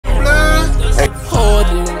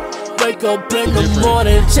wake up in the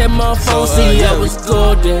morning, check my phone, see I was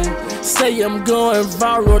golden. Say I'm going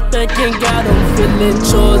viral, thinking God I'm feeling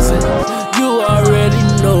chosen. You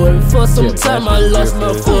already know it. For some time I lost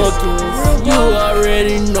my focus. You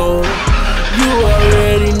already know it. You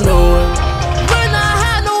already know it. When I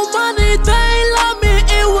had no money, they ain't love me.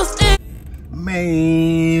 It was it.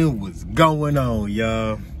 Man, what's going on,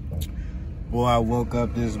 y'all? Boy, I woke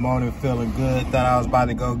up this morning feeling good. Thought I was about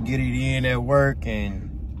to go get it in at work, and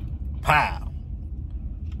pow!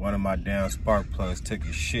 One of my damn spark plugs took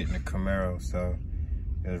a shit in the Camaro, so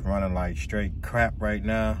it's running like straight crap right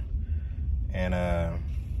now. And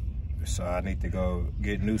so I need to go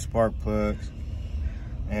get new spark plugs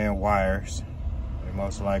and wires. They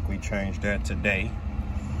most likely change that today.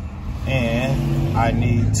 And I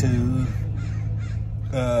need to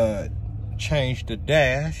change the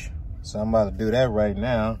dash. So I'm about to do that right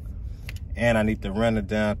now. And I need to run to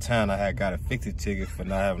downtown. I had got a fix-it ticket for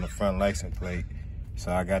not having a front license plate.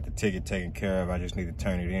 So I got the ticket taken care of. I just need to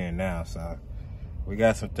turn it in now. So we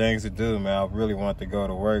got some things to do, man. I really want to go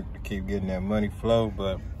to work to keep getting that money flow,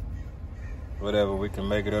 but whatever, we can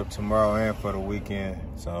make it up tomorrow and for the weekend.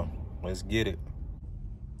 So let's get it.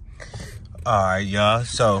 All right, y'all.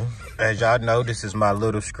 So as y'all know, this is my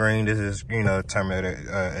little screen. This is, you know, Terminator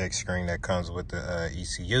X screen that comes with the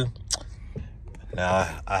ECU.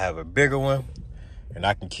 Now I have a bigger one, and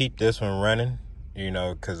I can keep this one running, you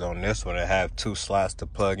know, because on this one I have 2 slots to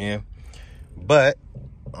plug in. But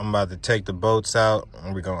I'm about to take the bolts out,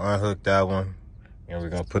 and we're gonna unhook that one, and we're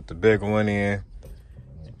gonna put the bigger one in,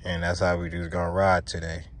 and that's how we just gonna ride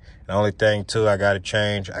today. The only thing too I gotta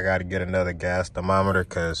change, I gotta get another gas thermometer,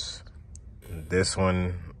 because this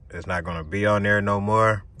one is not gonna be on there no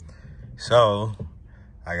more. So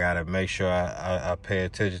I gotta make sure I pay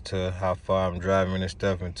attention to how far I'm driving and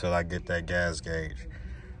stuff until I get that gas gauge.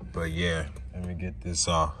 But yeah, let me get this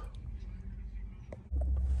off.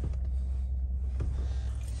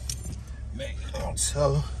 Man,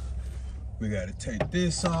 so we gotta take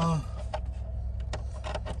this off.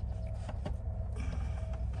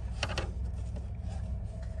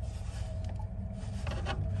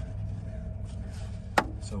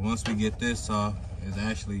 So once we get this off, it's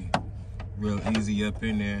actually real easy up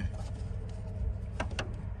in there.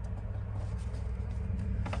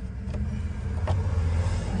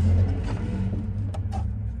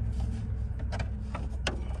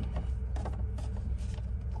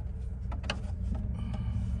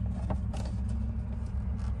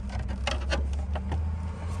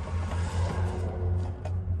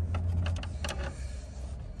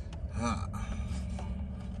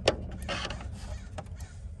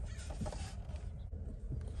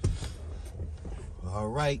 All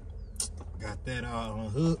right, got that all on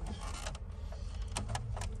hook.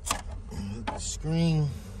 Hook the screen.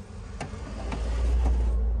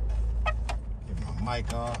 Get my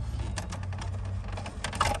mic off.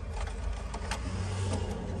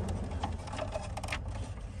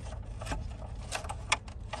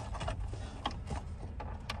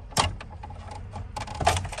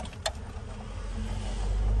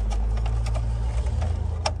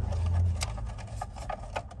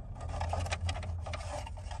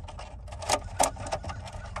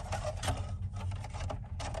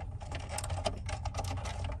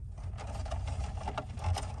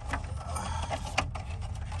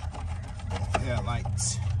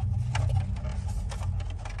 Lights.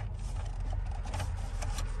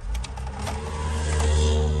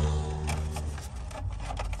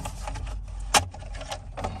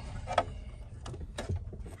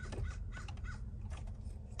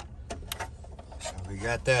 So we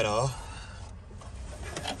got that off.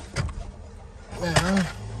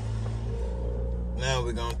 Now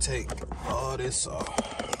we're gonna take all this off.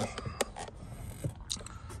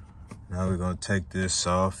 Now we're gonna take this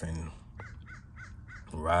off and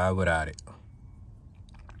ride without it.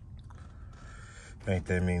 Ain't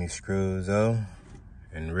that many screws though,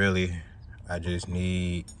 and really I just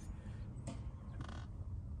need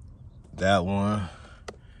that one,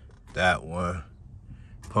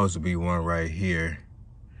 supposed to be one right here,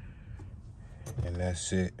 and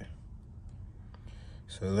that's it.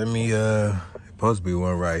 So let me supposed to be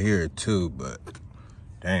one right here too, but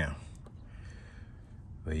damn.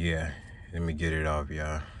 But yeah, let me get it off,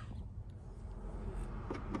 y'all.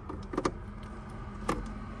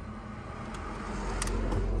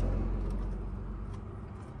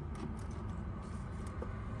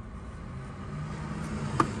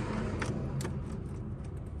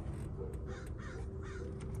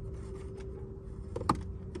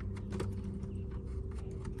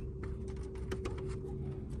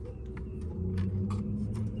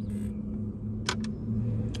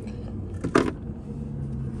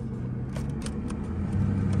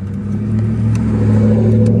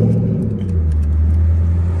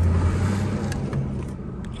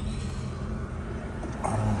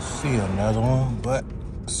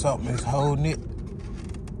 Something is holding it.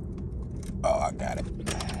 Oh, I got it.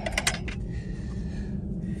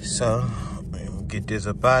 So, we'll get this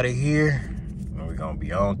up out of here, and we're gonna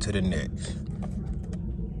be on to the next.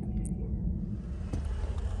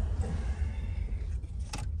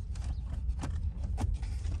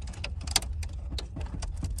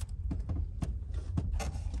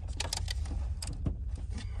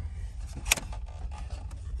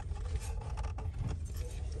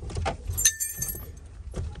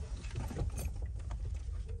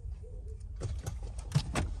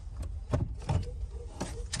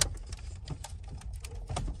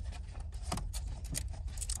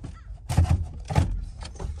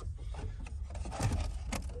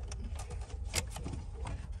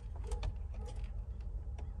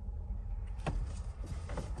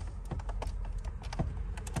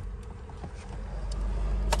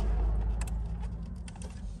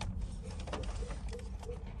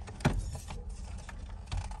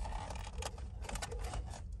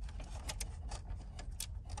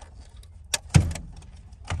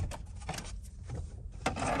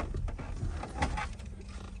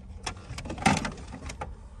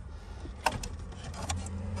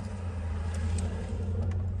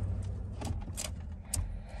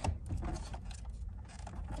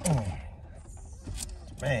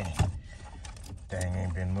 Man, thing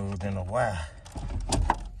ain't been moved in a while.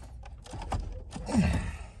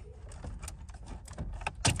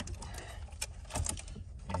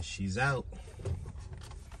 And she's out.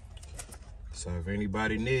 So if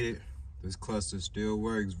anybody need it, this cluster still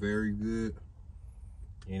works very good.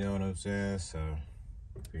 You know what I'm saying? So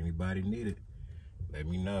if anybody need it, let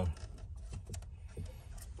me know.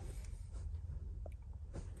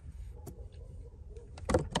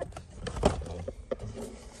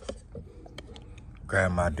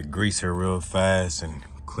 Grab my degreaser real fast and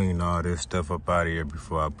clean all this stuff up out of here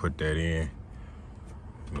before I put that in.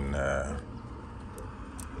 And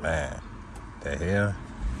man, the hell?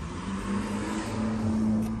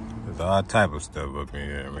 There's all type of stuff up in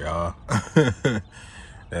here, y'all.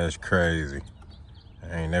 That's crazy.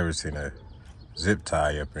 I ain't never seen a zip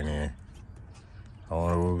tie up in here. I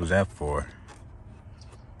wonder what was that for.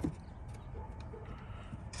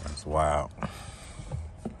 That's wild.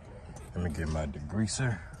 Let me get my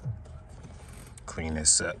degreaser. Clean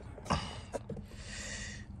this up.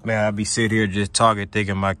 Man, I be sitting here just talking,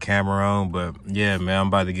 thinking my camera on, but yeah, man, I'm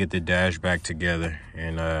about to get the dash back together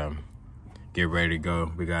and get ready to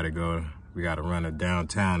go. We gotta run it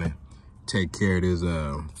downtown and take care of this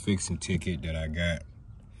fixing ticket that I got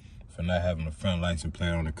for not having the front license plate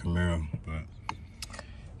on the Camaro. But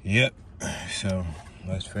yep, so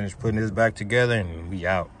let's finish putting this back together and we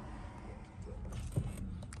out.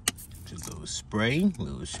 Just a little spray,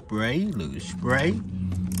 little spray, little spray,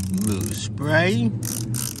 little spray.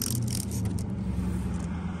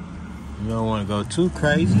 You don't want to go too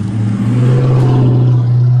crazy.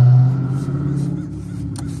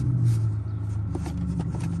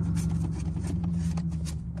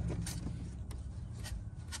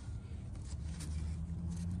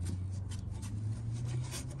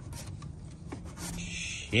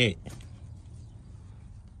 Shit.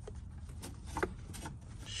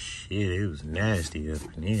 Shit, it was nasty up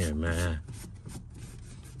in here, man.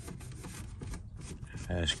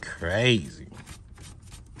 That's crazy.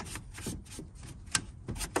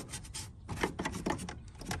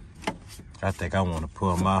 I think I want to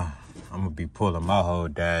I'm gonna be pulling my whole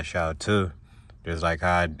dash out too. Just like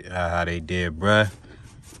how they did, bruh.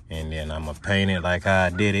 And then I'm gonna paint it like how I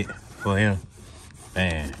did it for him.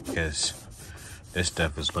 Man, because this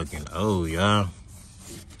stuff is looking old, y'all.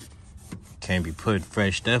 Can't be putting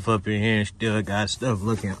fresh stuff up in here and still got stuff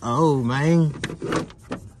looking old, man.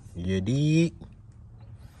 You dig?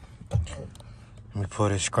 Let me pull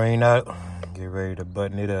this screen out and get ready to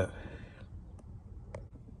button it up.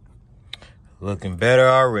 Looking better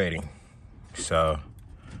already. So,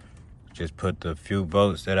 just put the few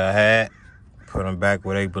bolts that I had, put them back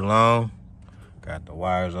where they belong. Got the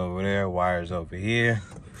wires over there, wires over here.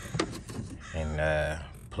 And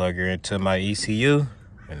plug her into my ECU.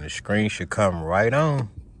 And the screen should come right on.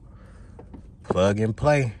 Plug and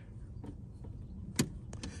play.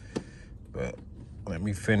 But let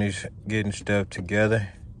me finish getting stuff together.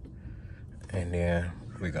 And then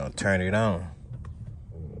we're gonna turn it on.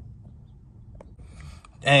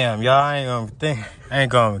 Damn, y'all, I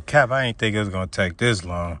ain't gonna cap. I ain't think it was gonna take this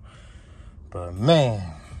long. But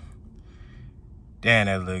man, damn,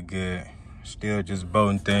 that look good. Still just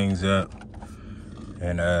bolting things up.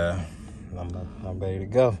 And I'm ready to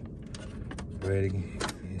go. Ready to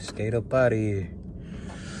get straight up out of here.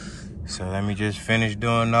 So let me just finish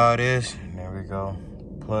doing all this. And there we go.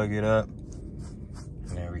 Plug it up.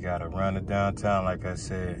 And there we gotta run to downtown, like I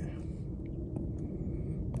said.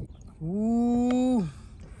 Ooh,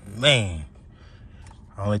 man.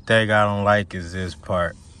 Only thing I don't like is this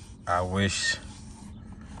part. I wish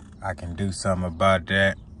I can do something about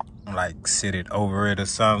that, like sit it over it or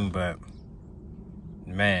something, but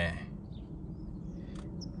man,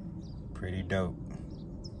 pretty dope.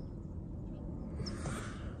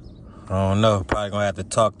 I don't know, probably gonna have to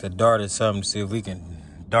talk to Dart or something, see if we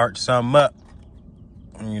can dart something up.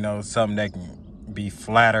 You know, something that can be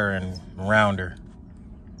flatter and rounder,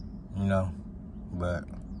 you know, but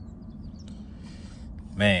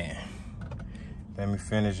man, let me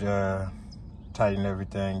finish tighten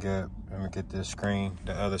everything up. Let me get this screen,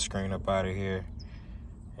 the other screen up out of here,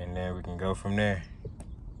 and then we can go from there.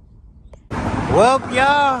 Well,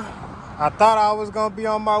 y'all, I thought I was gonna be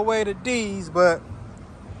on my way to D's, but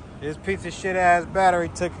this piece of shit ass battery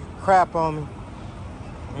took a crap on me,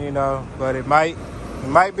 you know, but it might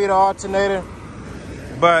be the alternator.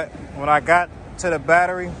 But when I got to the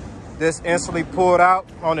battery, this instantly pulled out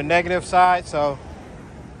on the negative side, so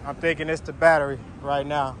I'm thinking it's the battery right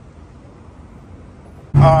now.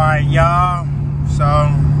 All right, y'all, so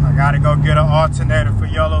I gotta go get an alternator for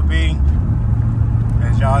Yellow B.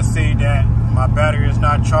 As y'all see that my battery is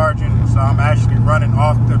not charging, so I'm actually running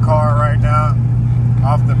off the car right now,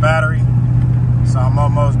 off the battery. So I'm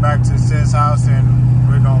almost back to Sid's house, and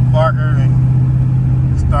we're gonna park her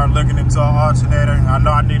and start looking into an alternator. I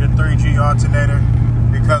know I need a 3G alternator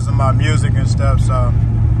because of my music and stuff, so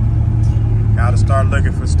gotta start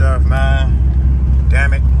looking for stuff, man.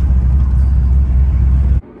 Damn it.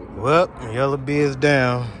 Well, Yellow B is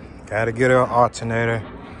down. Gotta get her an alternator.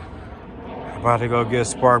 About to go get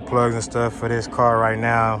spark plugs and stuff for this car right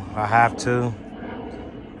now. I have to.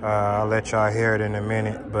 I'll let y'all hear it in a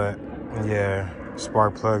minute, but yeah,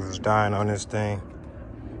 spark plugs is dying on this thing.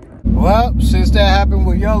 Well, since that happened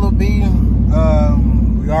with Yellow B,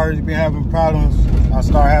 we already been having problems. I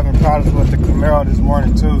started having problems with the Camaro this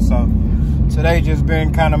morning too, so today just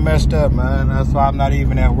been kind of messed up, man. That's why I'm not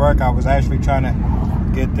even at work. I was actually trying to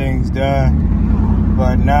get things done,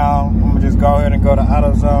 but now I'm gonna just go ahead and go to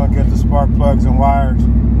AutoZone, get the spark plugs and wires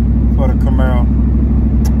for the Camaro.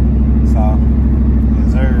 So,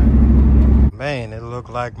 yes sir. Man, it looked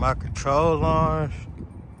like my control arms.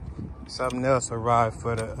 Something else arrived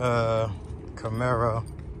for the Camaro.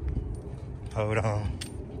 Hold on.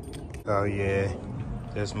 Oh yeah,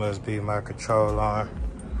 this must be my control arm.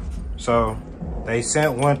 So they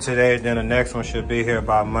sent one today, then the next one should be here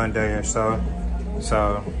by Monday or so.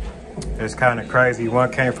 So it's kind of crazy.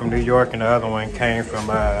 One came from New York and the other one came from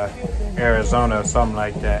Arizona or something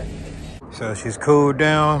like that. So she's cooled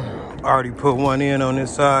down. Already put one in on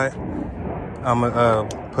this side. I'm gonna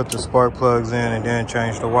put the spark plugs in and then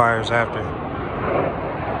change the wires after.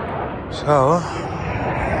 So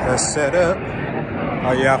that's set up.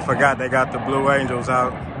 Oh yeah, I forgot they got the Blue Angels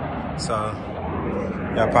out. So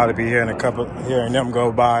y'all probably be hearing them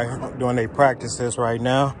go by doing their practices right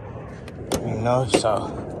now. You know, so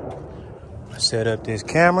set up this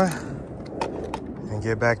camera and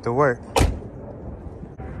get back to work.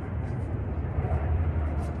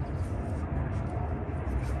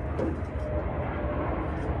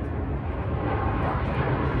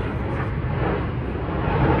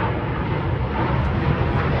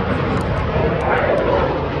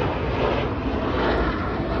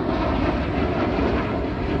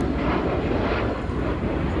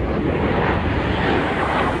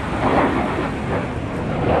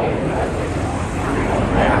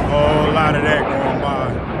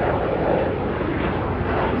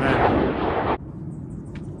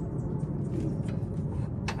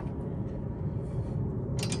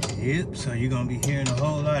 Yep, so you're gonna be hearing a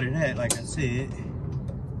whole lot of that, like I said,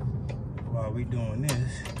 while we doing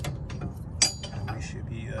this. And we should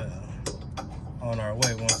be on our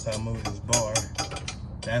way once I move this bar.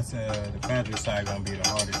 That's the passenger side gonna be the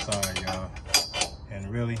hardest side, y'all. And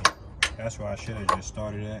really, that's where I should have just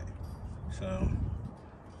started at. So,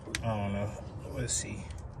 I don't know. Let's see.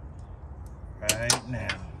 Right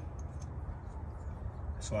now.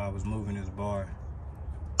 That's why I was moving this bar.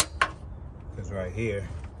 Because right here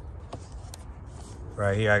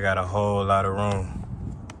I got a whole lot of room.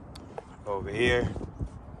 Over here,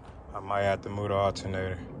 I might have to move the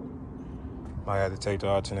alternator. Might have to take the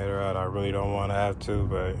alternator out. I really don't want to have to,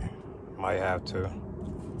 but might have to.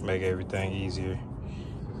 Make everything easier.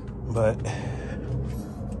 But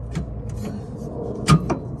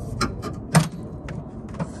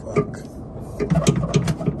fuck.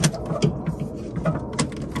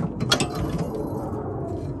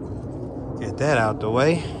 Get that out the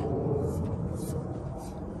way.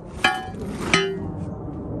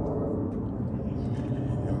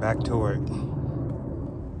 Back to work.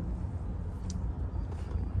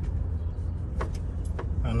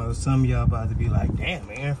 I know some of y'all about to be like, damn,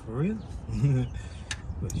 man, for real?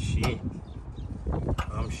 But shit,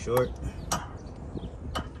 I'm short.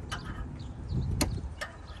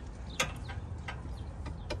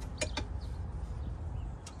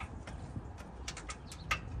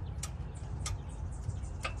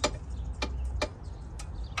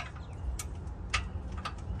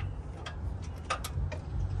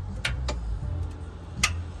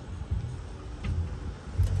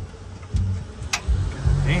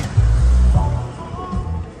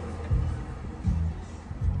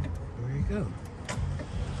 Go.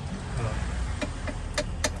 Oh.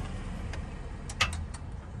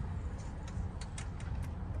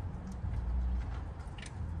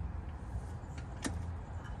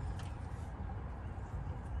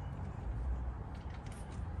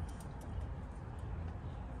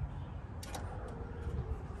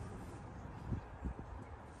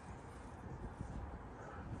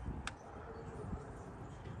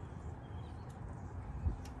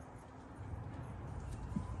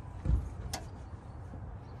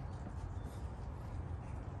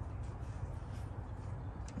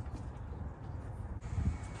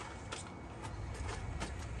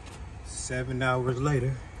 7 hours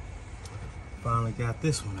later, finally got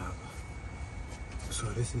this one out. So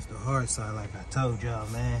this is the hard side, like I told y'all,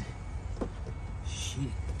 man. Shit.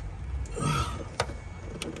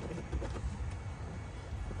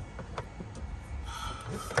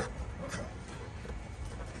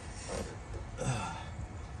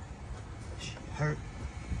 Shit hurt.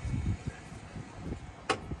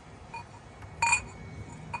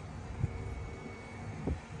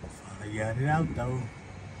 Finally got it out though.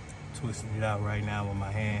 Twisting it out right now with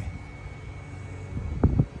my hand.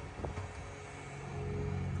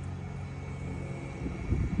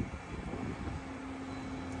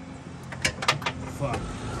 Fuck.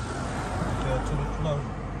 Fell to the floor.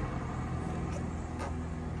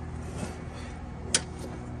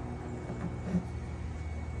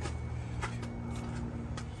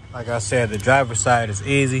 Like I said, the driver's side is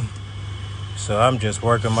easy. So I'm just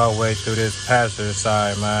working my way through this passenger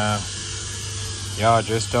side, man. Y'all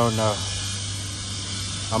just don't know.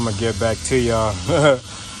 I'm gonna get back to y'all.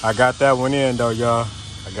 I got that one in though, y'all.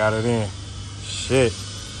 I got it in. Shit.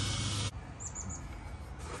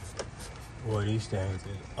 Boy, these things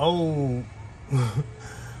is... Oh!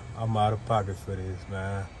 I'm out of pocket for this,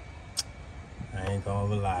 man. I ain't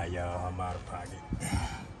gonna lie, y'all. I'm out of pocket.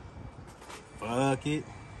 Fuck it.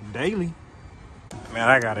 Daily. Man,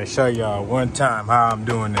 I gotta show y'all one time how I'm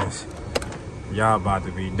doing this. Y'all about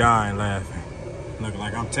to be dying laughing. Looking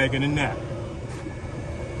like I'm taking a nap.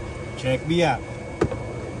 Check me out.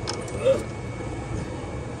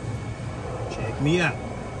 Check me out.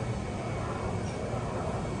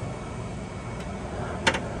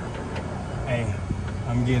 Hey,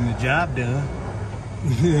 I'm getting the job done.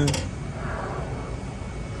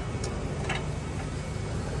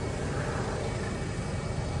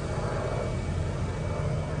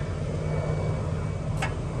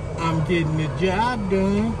 I'm getting the job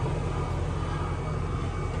done.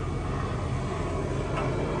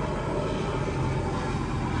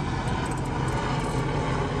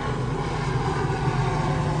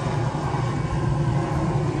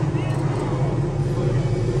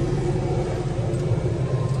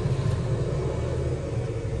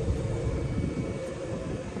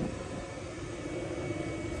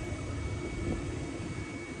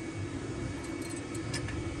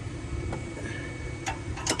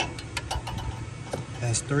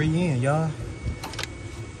 That's 3 in, y'all.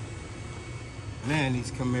 Man,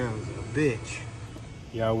 these Camaros are a bitch.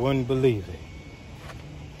 Y'all wouldn't believe it.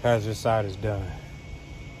 Passenger side is done.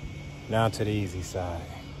 Now to the easy side.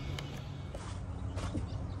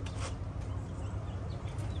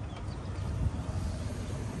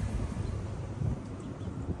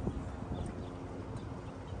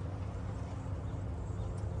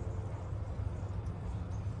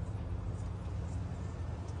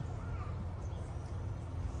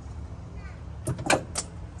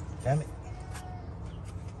 Damn it.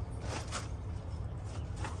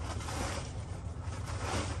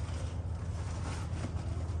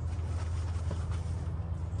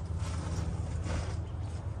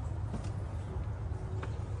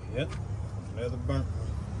 Yep, another burnt one.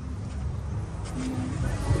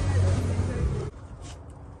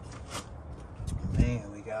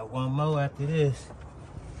 Man, we got one more after this.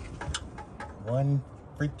 One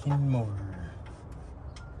freaking more.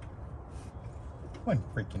 One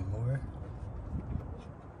freaking more.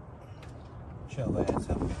 Show ass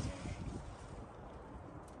up.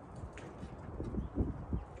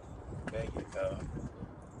 There you go.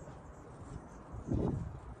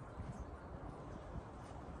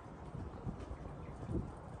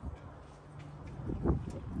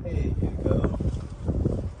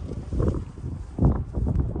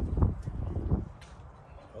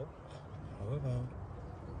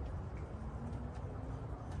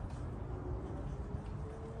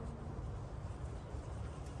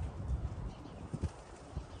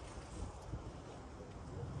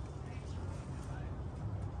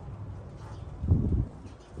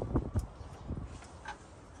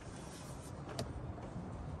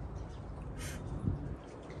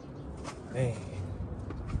 man.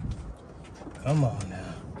 Come on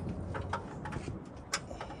now.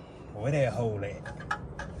 Where that hole at?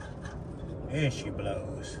 There she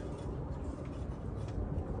blows.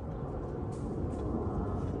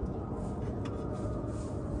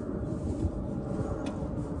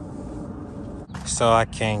 So I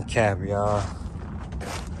can't cap, y'all.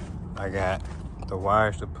 I got the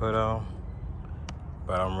wires to put on,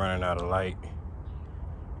 but I'm running out of light.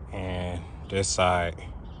 And this side,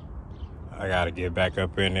 I gotta get back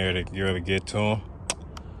up in there to really get to them.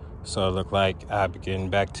 So it look like I'll be getting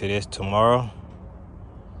back to this tomorrow.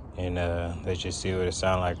 And let's just see what it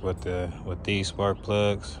sound like with these spark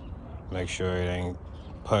plugs. Make sure it ain't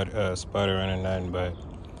sputtering or nothing, but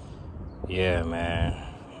yeah, man,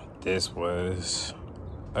 this was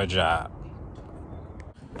a job.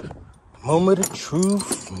 Moment of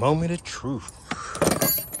truth, moment of truth.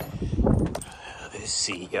 Let's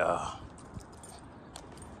see, y'all.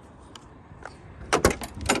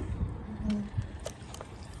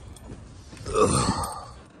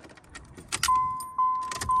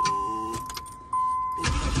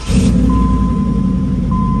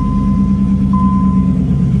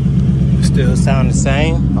 Still sound the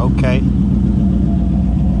same? Okay.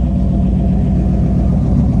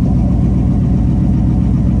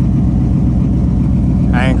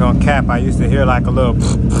 I ain't gonna cap. I used to hear like a little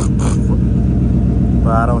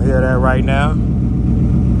but I don't hear that right now.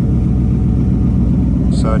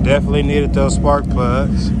 So I definitely needed those spark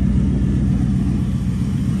plugs.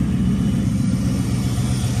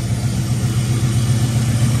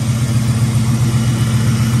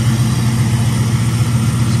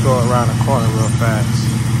 Let's go around the corner real fast.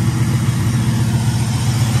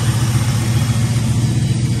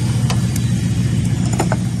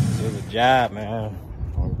 This is a job, man.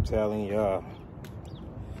 I'm telling y'all.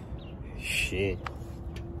 Shit.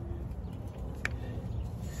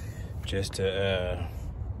 Just to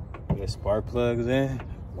get spark plugs in.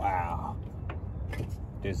 Wow.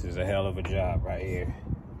 This is a hell of a job right here.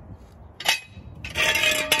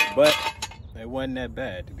 But it wasn't that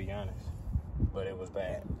bad, to be honest. But it was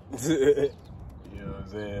bad. You know what I'm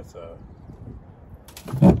saying? So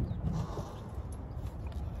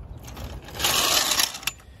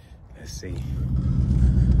let's see.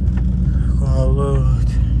 Oh Lord.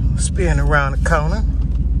 Spin around the corner.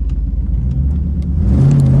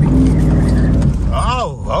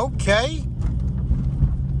 Oh, okay.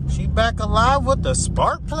 She back alive with the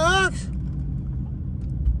spark plugs?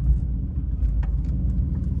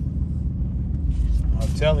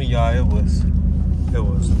 I'm telling y'all, it was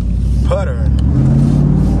puttering.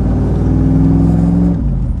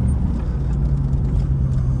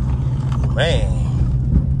 Man.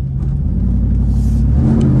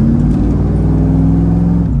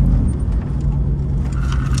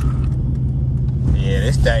 Yeah,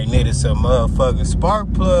 this thing needed some motherfucking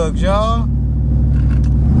spark plugs, y'all.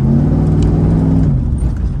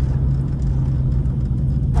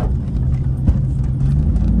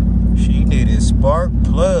 She needed spark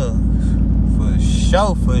plugs. For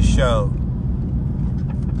sure, for sure.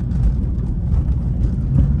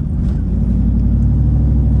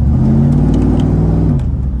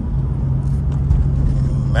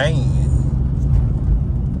 Man.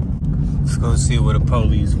 Let's go see where the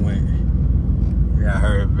police went. I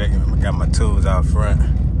heard I got my tools out front.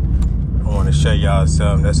 I want to show y'all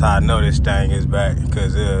something. That's how I know this thing is back,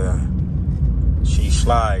 because she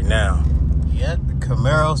slide now. Yep, the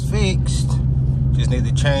Camaro's fixed. Just need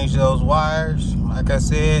to change those wires, like I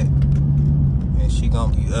said. And she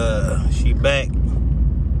gonna be she back.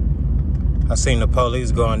 I seen the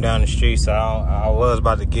police going down the street, so I was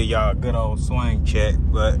about to give y'all a good old swing check,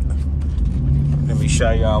 but let me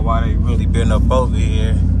show y'all why they really been up over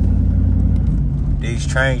here. These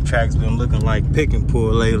train tracks been looking like pick and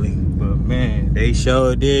pull lately, but man, they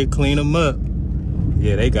sure did clean them up.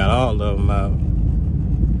 Yeah, they got all of them out.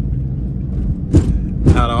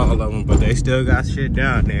 Not all of them, but they still got shit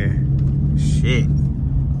down there. Shit.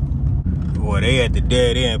 Boy, they at the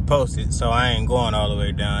dead end posted, so I ain't going all the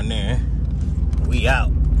way down there. We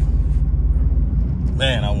out.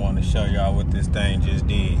 Man, I want to show y'all what this thing just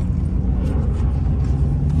did.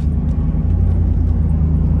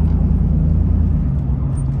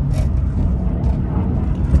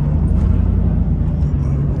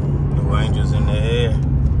 Blue Angels in the air.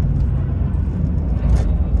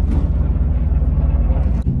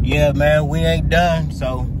 Yeah, man, we ain't done,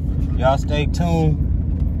 so y'all stay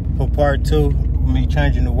tuned for part 2. Me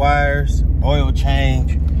changing the wires, oil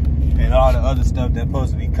change, and all the other stuff that's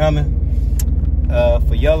supposed to be coming.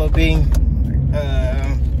 For Yellow Bee,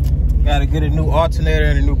 gotta get a new alternator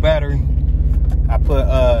and a new battery. I put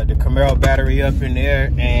the Camaro battery up in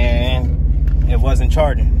there, and it wasn't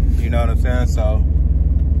charging. You know what I'm saying? So,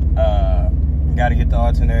 got to get the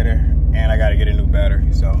alternator, and I got to get a new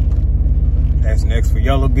battery. So, that's next for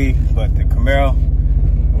Yellow B. But the Camaro,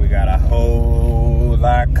 we got a whole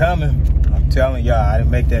lot coming. I'm telling y'all, I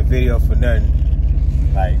didn't make that video for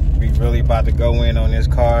nothing. Like, we really about to go in on this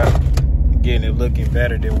car, getting it looking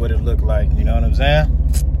better than what it looked like. You know what I'm saying?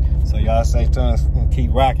 So y'all stay tuned and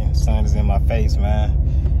keep rocking. Sun is in my face, man.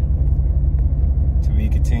 To be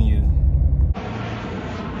continued.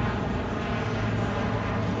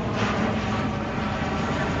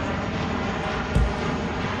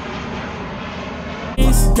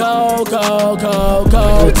 Go, go, go,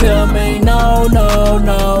 go. Tell me no, no,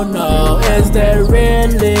 no, no. Is that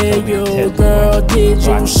really you, girl? Did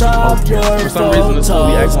you shop your photo? For some reason, this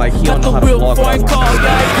movie acts like he don't know how to vlog. I'm going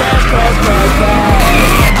fast,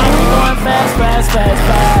 fast, fast,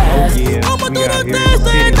 fast. I'ma do the things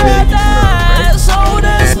that so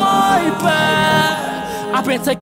that's my bad. I've been taking